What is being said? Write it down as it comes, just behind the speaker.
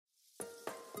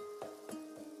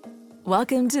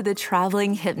Welcome to the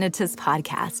Traveling Hypnotist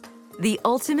Podcast, the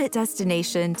ultimate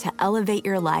destination to elevate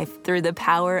your life through the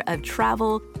power of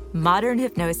travel, modern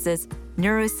hypnosis,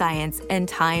 neuroscience, and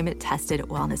time-tested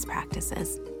wellness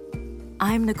practices.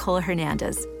 I'm Nicole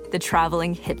Hernandez, the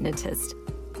Traveling Hypnotist,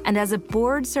 and as a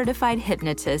board-certified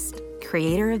hypnotist,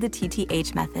 creator of the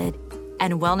TTH method,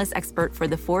 and wellness expert for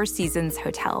the Four Seasons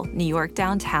Hotel, New York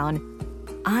Downtown,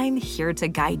 I'm here to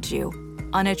guide you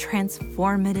on a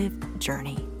transformative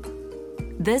journey.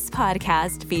 This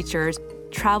podcast features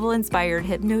travel-inspired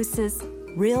hypnosis,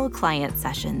 real client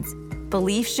sessions,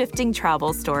 belief-shifting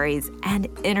travel stories, and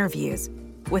interviews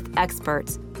with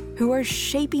experts who are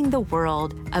shaping the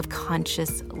world of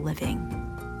conscious living.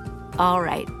 All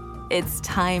right, it's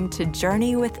time to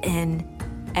journey within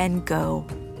and go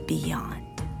beyond.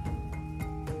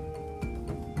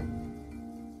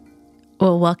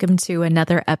 Well, welcome to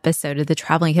another episode of the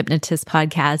Traveling Hypnotist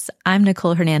Podcast. I'm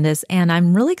Nicole Hernandez, and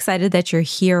I'm really excited that you're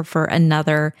here for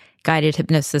another guided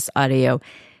hypnosis audio.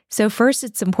 So first,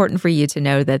 it's important for you to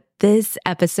know that this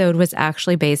episode was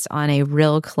actually based on a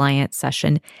real client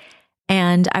session.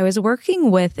 And I was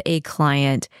working with a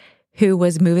client who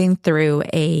was moving through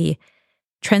a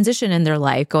transition in their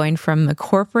life, going from a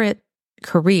corporate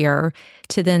career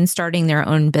to then starting their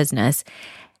own business.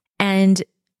 And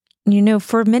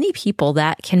for many people,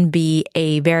 that can be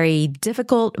a very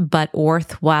difficult but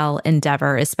worthwhile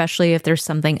endeavor, especially if there's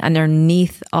something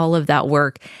underneath all of that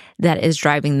work that is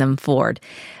driving them forward.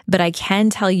 But I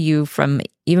can tell you from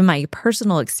even my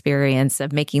personal experience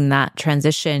of making that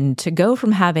transition to go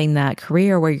from having that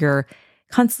career where you're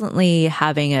constantly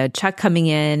having a check coming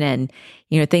in and,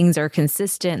 things are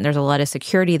consistent and there's a lot of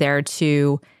security there,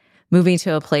 to moving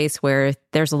to a place where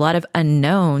there's a lot of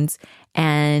unknowns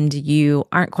and you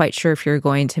aren't quite sure if you're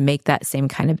going to make that same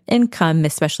kind of income,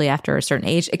 especially after a certain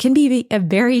age. It can be a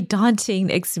very daunting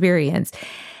experience.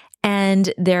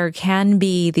 And there can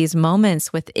be these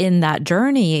moments within that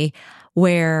journey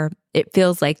where it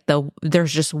feels like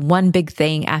there's just one big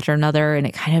thing after another and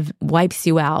it kind of wipes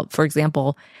you out. For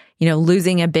example,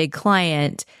 losing a big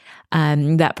client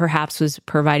that perhaps was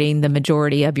providing the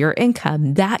majority of your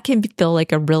income, that can feel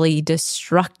like a really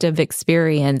destructive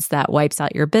experience that wipes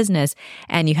out your business,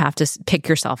 and you have to pick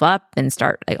yourself up and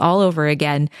start all over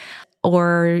again.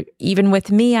 Or even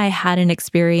with me, I had an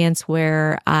experience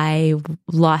where I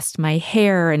lost my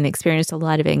hair and experienced a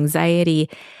lot of anxiety,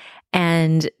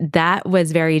 and that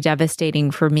was very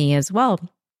devastating for me as well.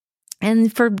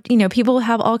 And for, people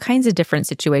have all kinds of different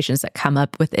situations that come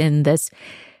up within this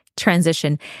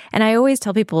transition. And I always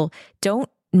tell people, don't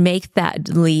make that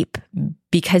leap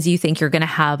because you think you're going to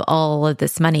have all of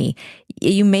this money.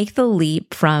 You make the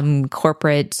leap from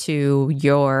corporate to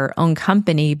your own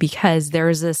company because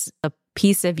there's a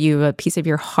piece of you, a piece of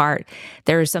your heart.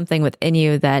 There is something within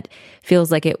you that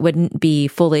feels like it wouldn't be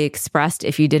fully expressed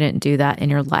if you didn't do that in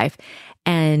your life.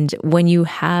 And when you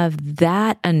have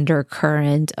that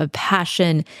undercurrent of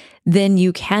passion, then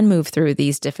you can move through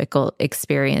these difficult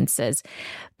experiences.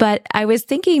 But I was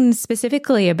thinking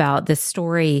specifically about the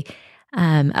story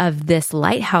of this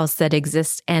lighthouse that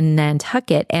exists in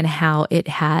Nantucket and how it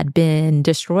had been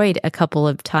destroyed a couple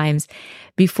of times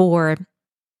before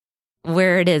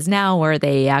where it is now, where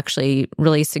they actually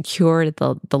really secured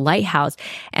the lighthouse.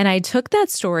 And I took that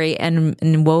story and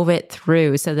wove it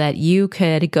through so that you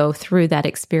could go through that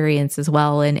experience as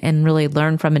well and really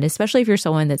learn from it, especially if you're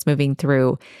someone that's moving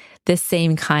through this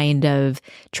same kind of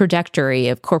trajectory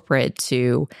of corporate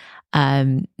to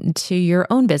your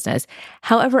own business.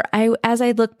 However, as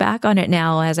I look back on it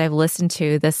now, as I've listened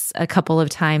to this a couple of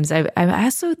times, I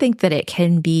also think that it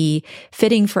can be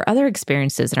fitting for other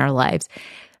experiences in our lives.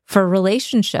 For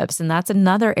relationships, and that's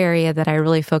another area that I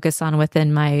really focus on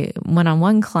within my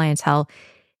one-on-one clientele.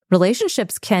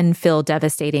 Relationships can feel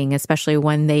devastating, especially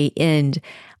when they end.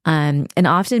 And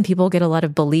often people get a lot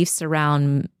of beliefs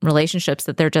around relationships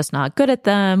that they're just not good at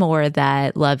them or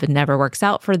that love never works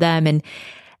out for them. And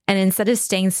instead of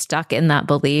staying stuck in that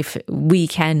belief, we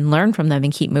can learn from them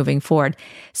and keep moving forward.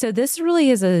 So this really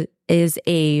is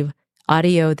a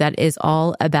audio that is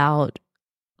all about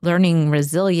learning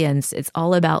resilience. It's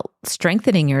all about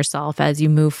strengthening yourself as you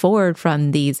move forward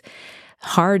from these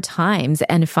hard times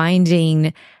and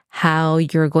finding how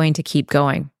you're going to keep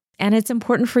going. And it's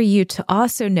important for you to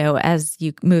also know as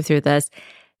you move through this,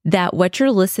 that what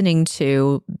you're listening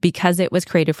to, because it was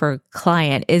created for a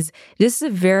client, is just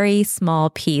a very small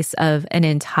piece of an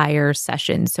entire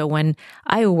session. So when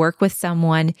I work with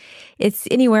someone, it's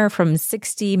anywhere from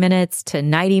 60 minutes to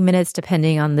 90 minutes,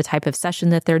 depending on the type of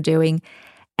session that they're doing.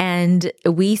 And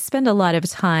we spend a lot of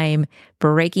time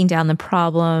breaking down the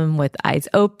problem with eyes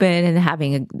open and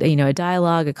having a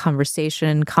dialogue, a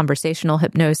conversation, conversational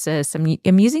hypnosis.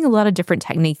 I'm using a lot of different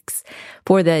techniques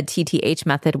for the TTH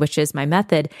method, which is my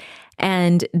method.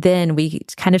 And then we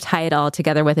kind of tie it all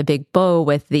together with a big bow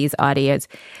with these audios.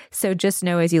 So just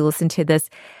know as you listen to this,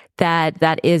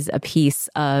 that is a piece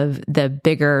of the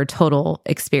bigger total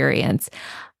experience.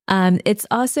 It's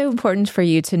also important for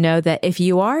you to know that if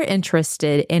you are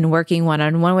interested in working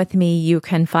one-on-one with me, you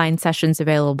can find sessions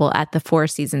available at the Four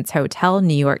Seasons Hotel,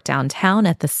 New York downtown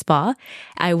at the spa.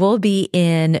 I will be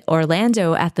in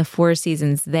Orlando at the Four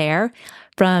Seasons there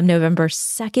from November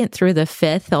 2nd through the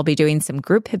 5th. I'll be doing some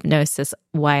group hypnosis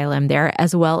while I'm there,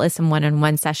 as well as some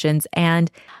one-on-one sessions.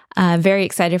 And very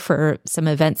excited for some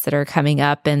events that are coming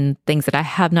up and things that I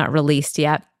have not released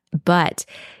yet, but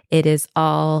it is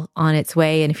all on its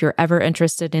way. And if you're ever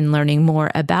interested in learning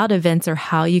more about events or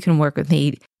how you can work with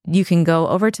me, you can go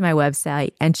over to my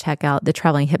website and check out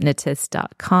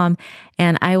thetravelinghypnotist.com.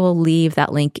 And I will leave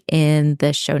that link in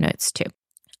the show notes too.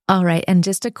 All right. And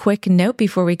just a quick note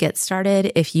before we get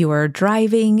started, if you are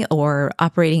driving or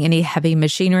operating any heavy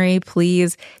machinery,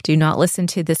 please do not listen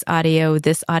to this audio.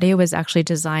 This audio was actually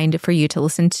designed for you to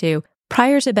listen to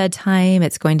prior to bedtime.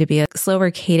 It's going to be a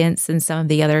slower cadence than some of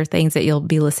the other things that you'll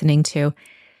be listening to.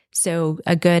 So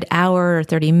a good hour or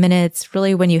 30 minutes,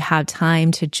 really when you have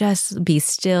time to just be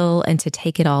still and to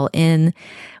take it all in.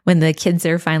 When the kids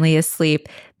are finally asleep,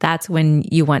 that's when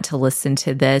you want to listen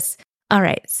to this. All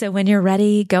right, so when you're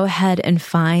ready, go ahead and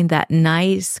find that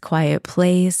nice, quiet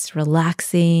place,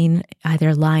 relaxing,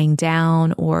 either lying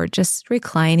down or just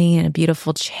reclining in a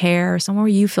beautiful chair, somewhere where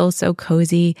you feel so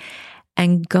cozy,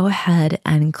 and go ahead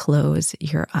and close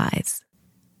your eyes.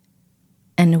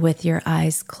 And with your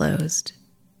eyes closed,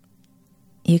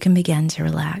 you can begin to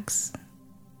relax,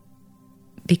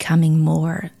 becoming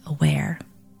more aware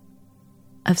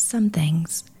of some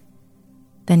things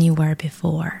than you were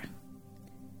before.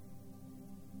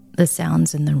 The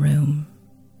sounds in the room,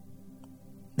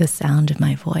 the sound of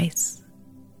my voice,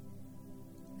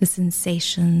 the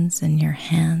sensations in your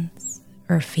hands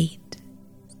or feet,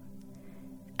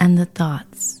 and the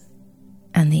thoughts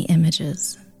and the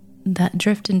images that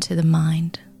drift into the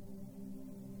mind.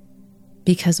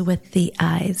 Because with the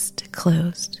eyes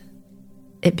closed,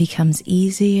 it becomes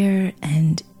easier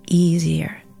and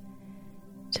easier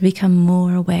to become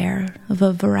more aware of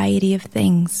a variety of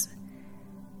things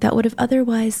that would have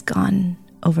otherwise gone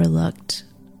overlooked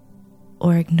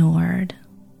or ignored.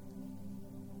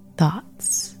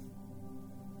 Thoughts,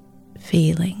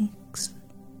 feelings,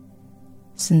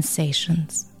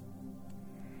 sensations,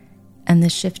 and the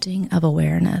shifting of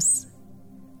awareness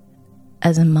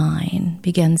as a mind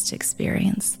begins to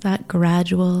experience that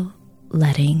gradual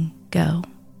letting go.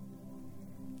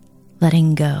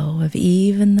 Letting go of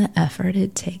even the effort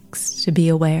it takes to be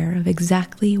aware of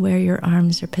exactly where your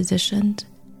arms are positioned,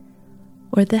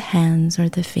 or the hands or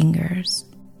the fingers,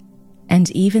 and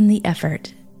even the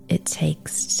effort it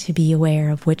takes to be aware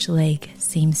of which leg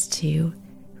seems to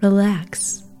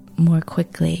relax more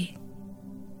quickly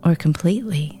or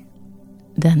completely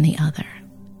than the other.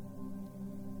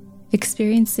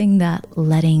 Experiencing that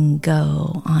letting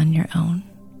go on your own,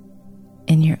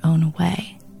 in your own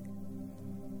way.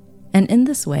 And in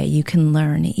this way, you can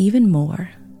learn even more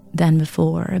than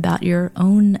before about your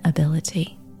own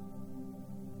ability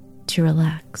to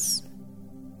relax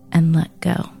and let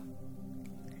go.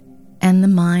 And the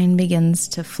mind begins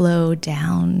to flow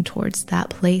down towards that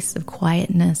place of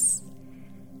quietness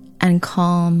and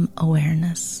calm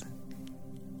awareness,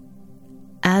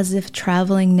 as if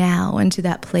traveling now into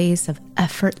that place of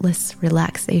effortless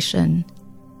relaxation,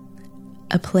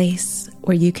 a place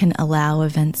where you can allow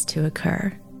events to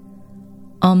occur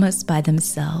almost by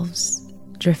themselves,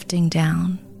 drifting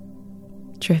down,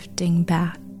 drifting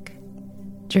back,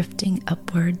 drifting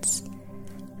upwards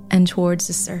and towards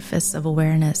the surface of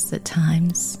awareness at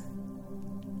times.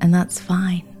 And that's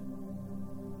fine,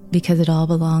 because it all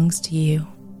belongs to you,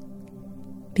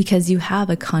 because you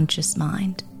have a conscious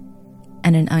mind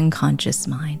and an unconscious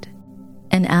mind.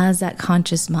 And as that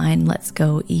conscious mind lets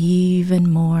go even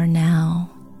more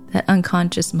now, that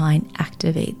unconscious mind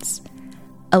activates,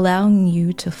 allowing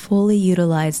you to fully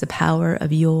utilize the power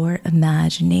of your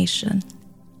imagination.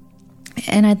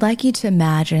 And I'd like you to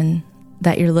imagine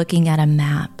that you're looking at a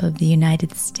map of the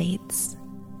United States.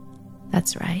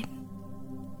 That's right.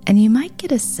 And you might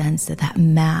get a sense that that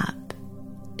map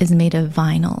is made of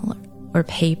vinyl or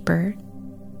paper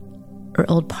or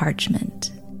old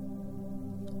parchment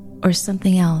or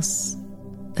something else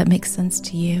that makes sense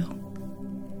to you.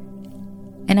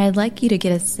 And I'd like you to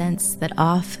get a sense that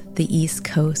off the East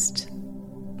Coast,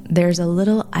 there's a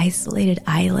little isolated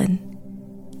island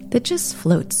that just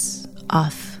floats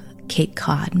off Cape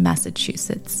Cod,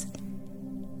 Massachusetts.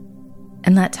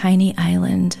 And that tiny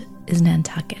island is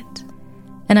Nantucket.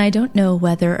 And I don't know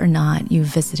whether or not you've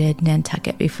visited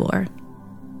Nantucket before,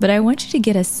 but I want you to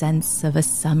get a sense of a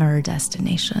summer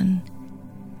destination.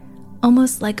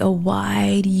 Almost like a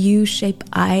wide U-shaped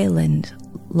island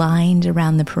lined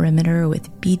around the perimeter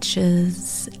with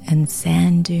beaches and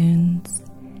sand dunes.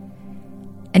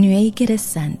 And you may get a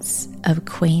sense of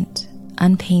quaint,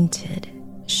 unpainted,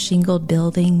 shingled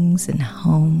buildings and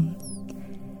homes,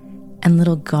 and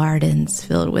little gardens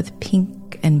filled with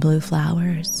pink and blue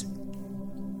flowers.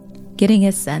 Getting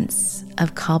a sense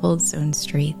of cobblestone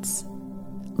streets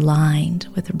lined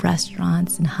with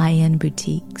restaurants and high-end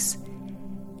boutiques.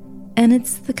 And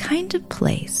it's the kind of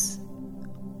place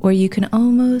where you can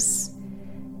almost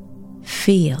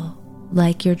feel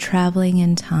like you're traveling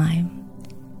in time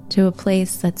to a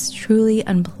place that's truly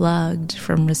unplugged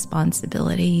from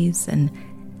responsibilities and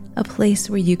a place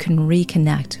where you can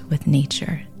reconnect with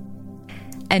nature.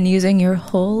 And using your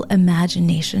whole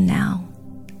imagination now,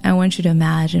 I want you to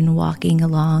imagine walking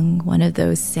along one of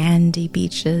those sandy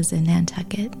beaches in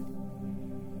Nantucket,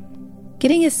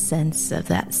 getting a sense of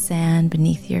that sand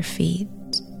beneath your feet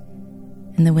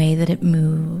and the way that it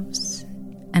moves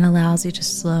and allows you to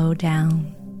slow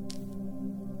down.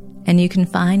 And you can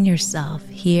find yourself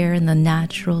here in the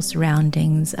natural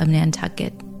surroundings of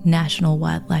Nantucket National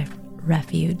Wildlife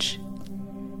Refuge,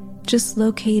 just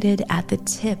located at the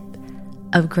tip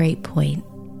of Great Point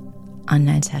on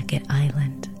Nantucket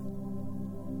Island.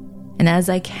 And as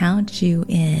I count you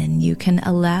in, you can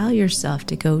allow yourself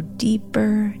to go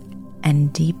deeper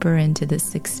and deeper into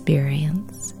this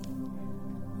experience.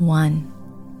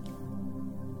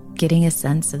 1, getting a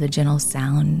sense of the gentle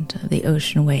sound of the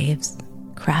ocean waves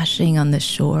crashing on the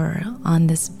shore on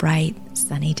this bright,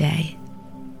 sunny day.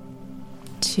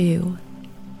 2,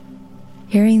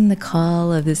 hearing the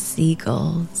call of the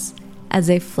seagulls as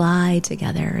they fly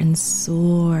together and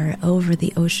soar over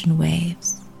the ocean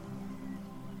waves.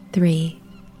 3,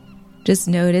 just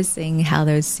noticing how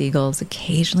those seagulls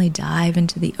occasionally dive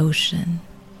into the ocean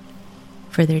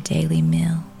for their daily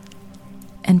meal.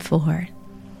 And 4,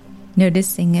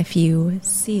 noticing a few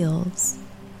seals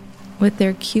with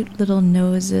their cute little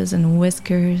noses and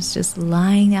whiskers just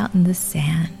lying out in the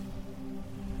sand,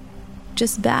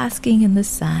 just basking in the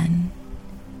sun,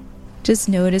 just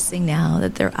noticing now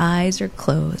that their eyes are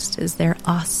closed as they're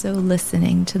also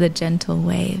listening to the gentle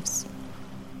waves.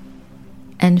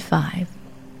 And 5,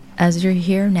 as you're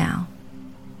here now,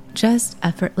 just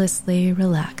effortlessly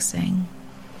relaxing,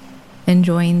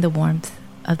 enjoying the warmth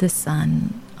of the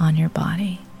sun on your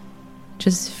body,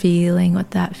 just feeling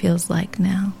what that feels like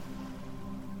now.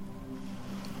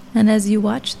 And as you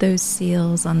watch those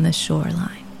seals on the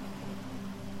shoreline,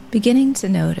 beginning to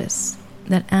notice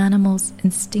that animals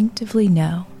instinctively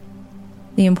know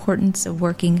the importance of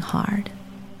working hard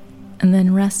and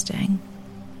then resting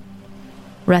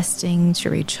to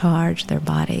recharge their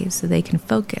bodies so they can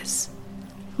focus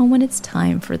on when it's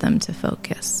time for them to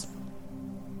focus.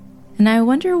 And I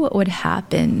wonder what would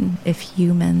happen if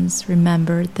humans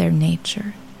remembered their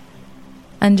nature,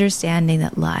 understanding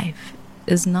that life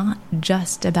is not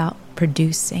just about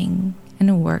producing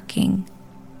and working,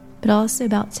 but also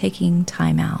about taking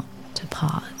time out to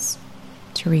pause,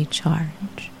 to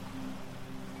recharge.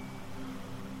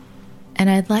 And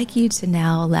I'd like you to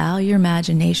now allow your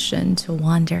imagination to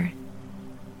wander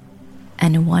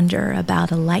and wonder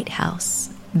about a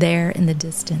lighthouse there in the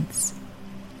distance,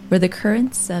 where the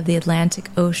currents of the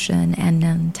Atlantic Ocean and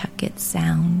Nantucket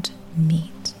Sound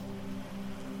meet.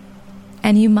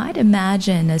 And you might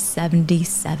imagine a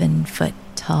 77-foot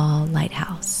tall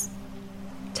lighthouse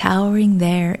towering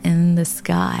there in the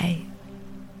sky.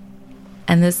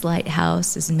 And this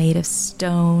lighthouse is made of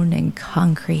stone and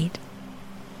concrete.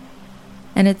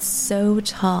 And it's so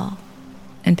tall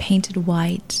and painted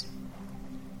white.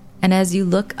 And as you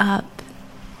look up,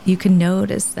 you can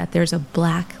notice that there's a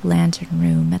black lantern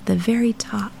room at the very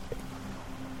top.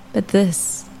 But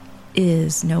this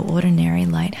is no ordinary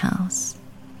lighthouse.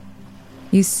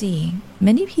 You see,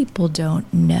 many people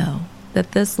don't know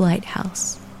that this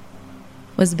lighthouse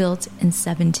was built in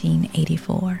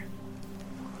 1784.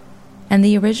 And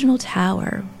the original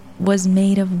tower was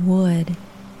made of wood.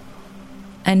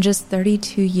 And just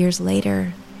 32 years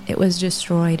later, it was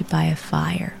destroyed by a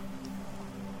fire.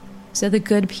 So the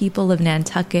good people of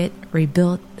Nantucket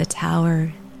rebuilt the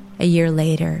tower a year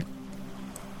later.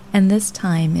 And this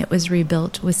time it was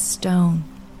rebuilt with stone.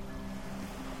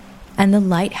 And the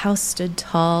lighthouse stood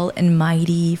tall and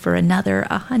mighty for another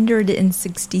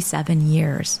 167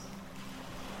 years.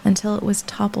 until it was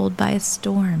toppled by a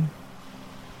storm.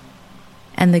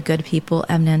 And the good people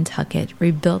of Nantucket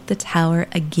rebuilt the tower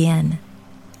again.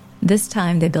 This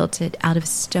time they built it out of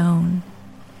stone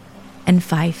and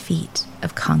 5 feet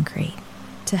of concrete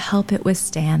to help it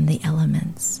withstand the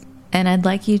elements. And I'd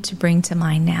like you to bring to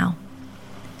mind now,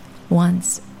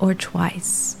 once or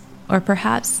twice, or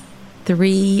perhaps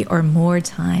 3 or more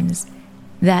times,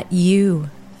 that you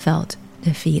felt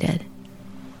defeated,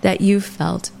 that you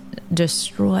felt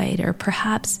destroyed, or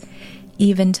perhaps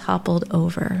even toppled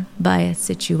over by a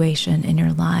situation in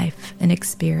your life, an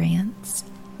experience.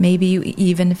 Maybe you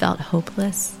even felt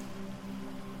hopeless.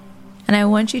 And I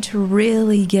want you to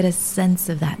really get a sense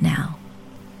of that now.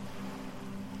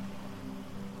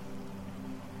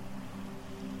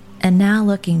 And now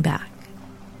looking back,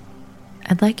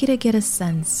 I'd like you to get a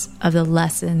sense of the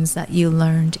lessons that you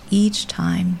learned each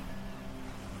time.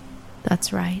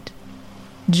 That's right.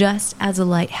 Just as a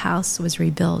lighthouse was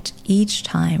rebuilt each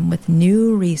time with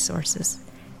new resources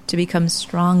to become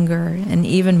stronger and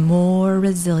even more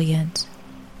resilient,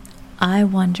 I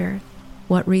wonder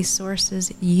what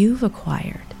resources you've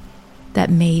acquired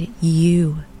that made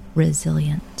you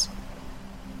resilient.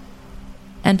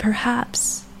 And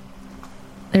perhaps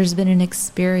there's been an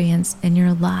experience in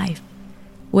your life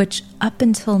which up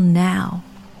until now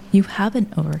you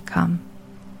haven't overcome.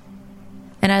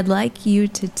 And I'd like you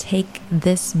to take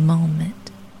this moment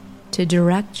to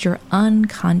direct your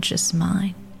unconscious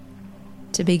mind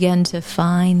to begin to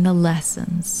find the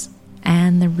lessons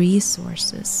and the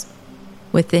resources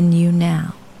within you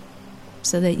now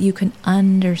so that you can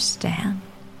understand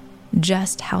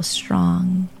just how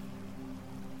strong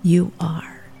you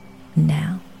are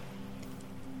now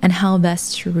and how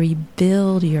best to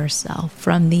rebuild yourself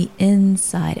from the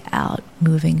inside out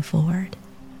moving forward.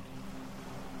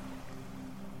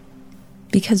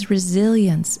 Because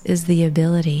resilience is the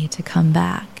ability to come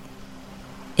back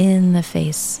in the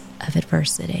face of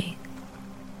adversity.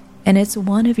 And it's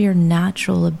one of your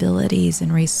natural abilities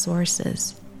and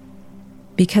resources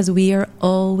because we are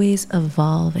always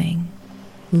evolving,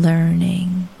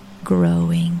 learning,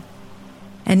 growing.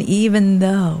 And even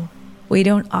though we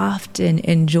don't often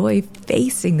enjoy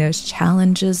facing those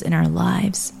challenges in our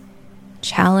lives,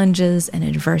 challenges and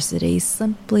adversity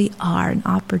simply are an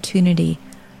opportunity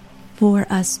for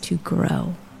us to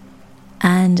grow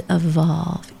and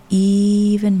evolve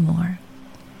even more,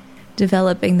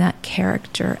 developing that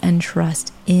character and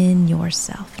trust in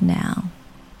yourself now.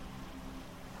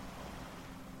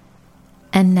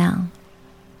 And now,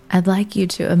 I'd like you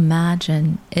to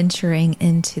imagine entering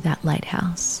into that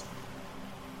lighthouse.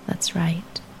 That's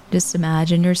right. Just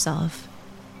imagine yourself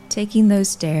taking those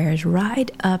stairs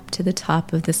right up to the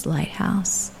top of this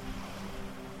lighthouse.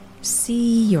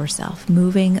 See yourself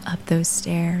moving up those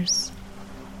stairs,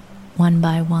 one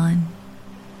by one,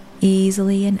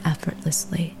 easily and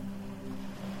effortlessly,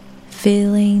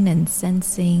 feeling and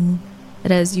sensing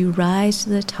that as you rise to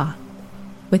the top,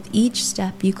 with each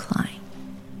step you climb,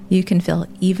 you can feel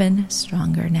even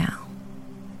stronger now.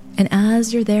 And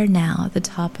as you're there now at the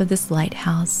top of this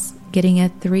lighthouse, getting a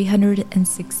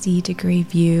 360-degree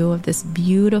view of this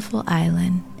beautiful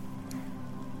island,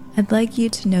 I'd like you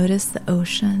to notice the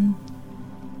ocean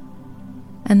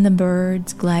and the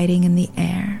birds gliding in the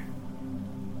air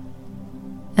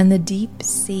and the deep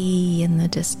sea in the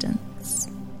distance.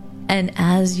 And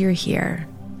as you're here,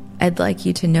 I'd like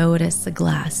you to notice the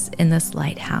glass in this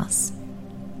lighthouse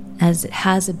as it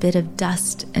has a bit of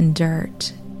dust and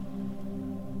dirt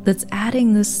that's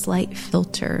adding this slight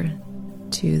filter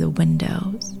to the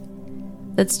windows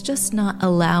that's just not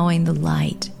allowing the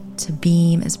light to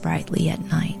beam as brightly at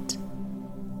night.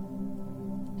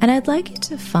 And I'd like you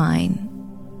to find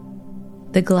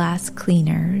the glass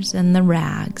cleaners and the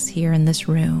rags here in this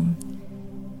room.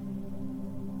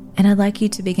 And I'd like you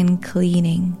to begin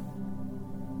cleaning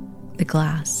the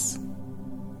glass.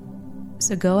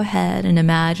 So go ahead and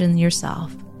imagine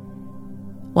yourself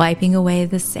wiping away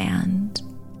the sand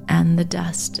and the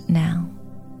dust now.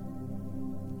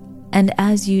 And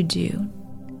as you do,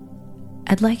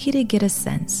 I'd like you to get a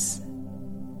sense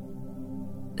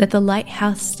that the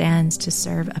lighthouse stands to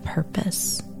serve a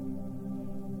purpose.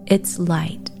 Its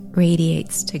light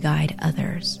radiates to guide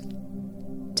others,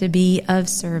 to be of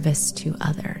service to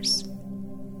others.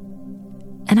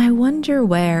 And I wonder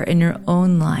where in your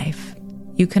own life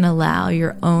you can allow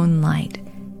your own light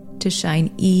to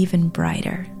shine even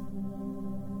brighter.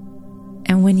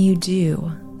 And when you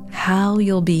do, how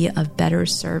you'll be of better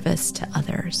service to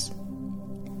others.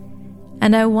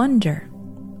 And I wonder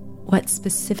what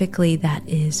specifically that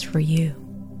is for you.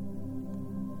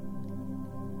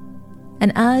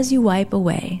 And as you wipe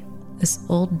away this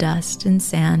old dust and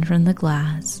sand from the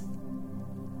glass,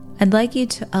 I'd like you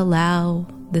to allow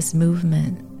this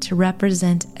movement to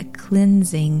represent a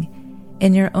cleansing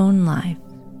in your own life,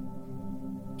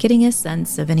 getting a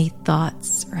sense of any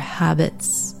thoughts or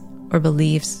habits or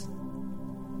beliefs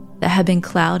that have been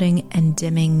clouding and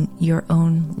dimming your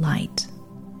own light.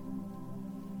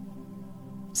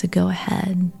 So go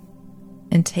ahead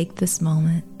and take this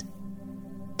moment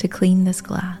to clean this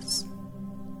glass.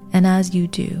 And as you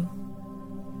do,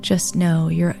 just know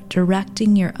you're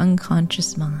directing your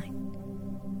unconscious mind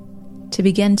to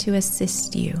begin to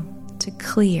assist you to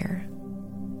clear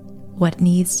what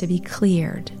needs to be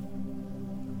cleared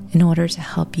in order to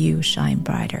help you shine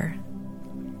brighter.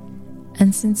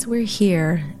 And since we're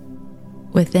here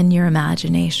within your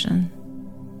imagination,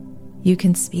 you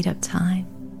can speed up time,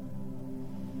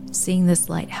 seeing this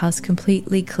lighthouse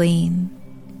completely clean,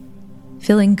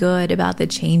 feeling good about the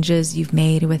changes you've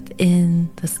made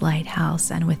within this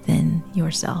lighthouse and within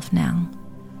yourself now.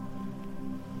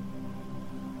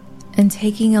 And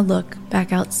taking a look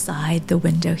back outside the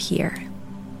window here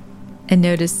and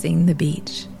noticing the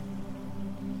beach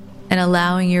and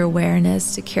allowing your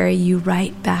awareness to carry you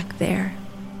right back there,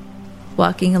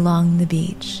 walking along the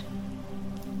beach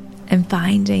and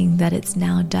finding that it's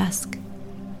now dusk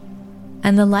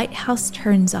and the lighthouse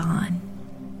turns on,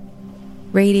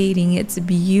 radiating its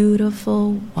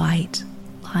beautiful white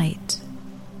light.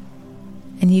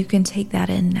 And you can take that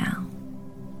in now,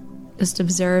 just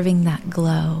observing that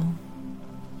glow.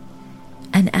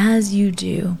 And as you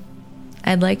do,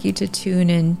 I'd like you to tune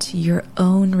into your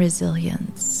own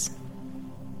resilience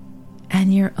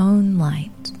and your own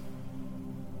light.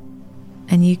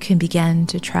 And you can begin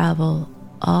to travel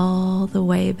all the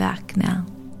way back now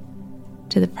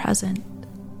to the present,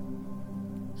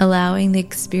 allowing the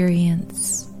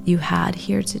experience you had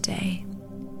here today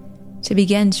to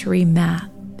begin to remap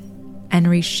and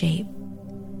reshape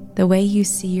the way you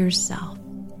see yourself,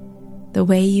 the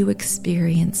way you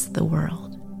experience the world.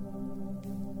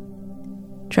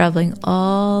 Traveling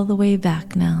all the way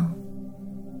back now,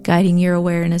 guiding your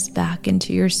awareness back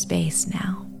into your space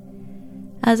now,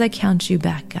 as I count you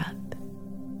back up.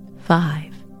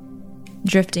 5,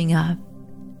 drifting up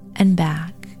and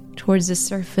back towards the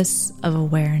surface of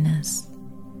awareness.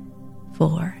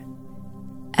 4,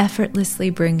 effortlessly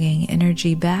bringing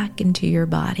energy back into your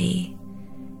body.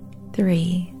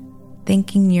 3,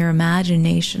 thanking your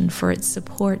imagination for its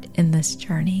support in this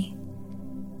journey.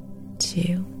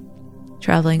 2,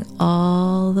 traveling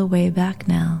all the way back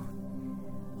now,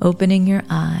 opening your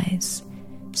eyes,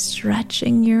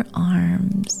 stretching your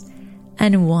arms,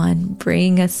 and 1,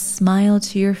 bringing a smile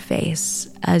to your face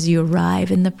as you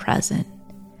arrive in the present,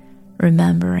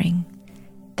 remembering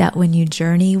that when you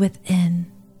journey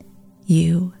within,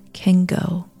 you can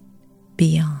go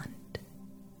beyond.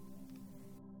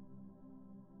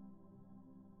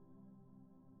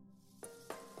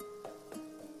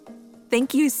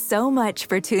 Thank you so much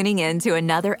for tuning in to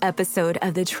another episode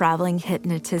of the Traveling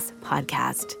Hypnotist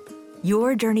podcast.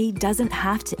 Your journey doesn't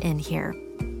have to end here.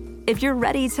 If you're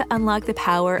ready to unlock the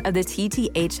power of the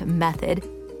TTH method,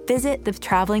 visit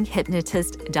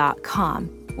thetravelinghypnotist.com,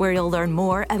 where you'll learn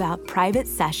more about private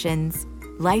sessions,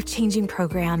 life-changing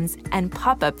programs, and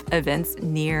pop-up events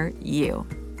near you.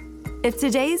 If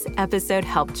today's episode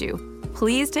helped you,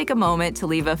 please take a moment to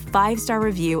leave a 5-star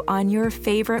review on your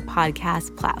favorite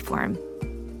podcast platform.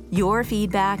 Your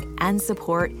feedback and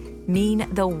support mean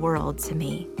the world to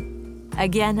me.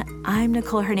 Again, I'm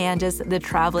Nicole Hernandez, the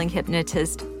Traveling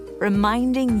Hypnotist,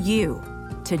 reminding you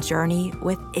to journey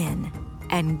within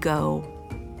and go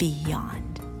beyond.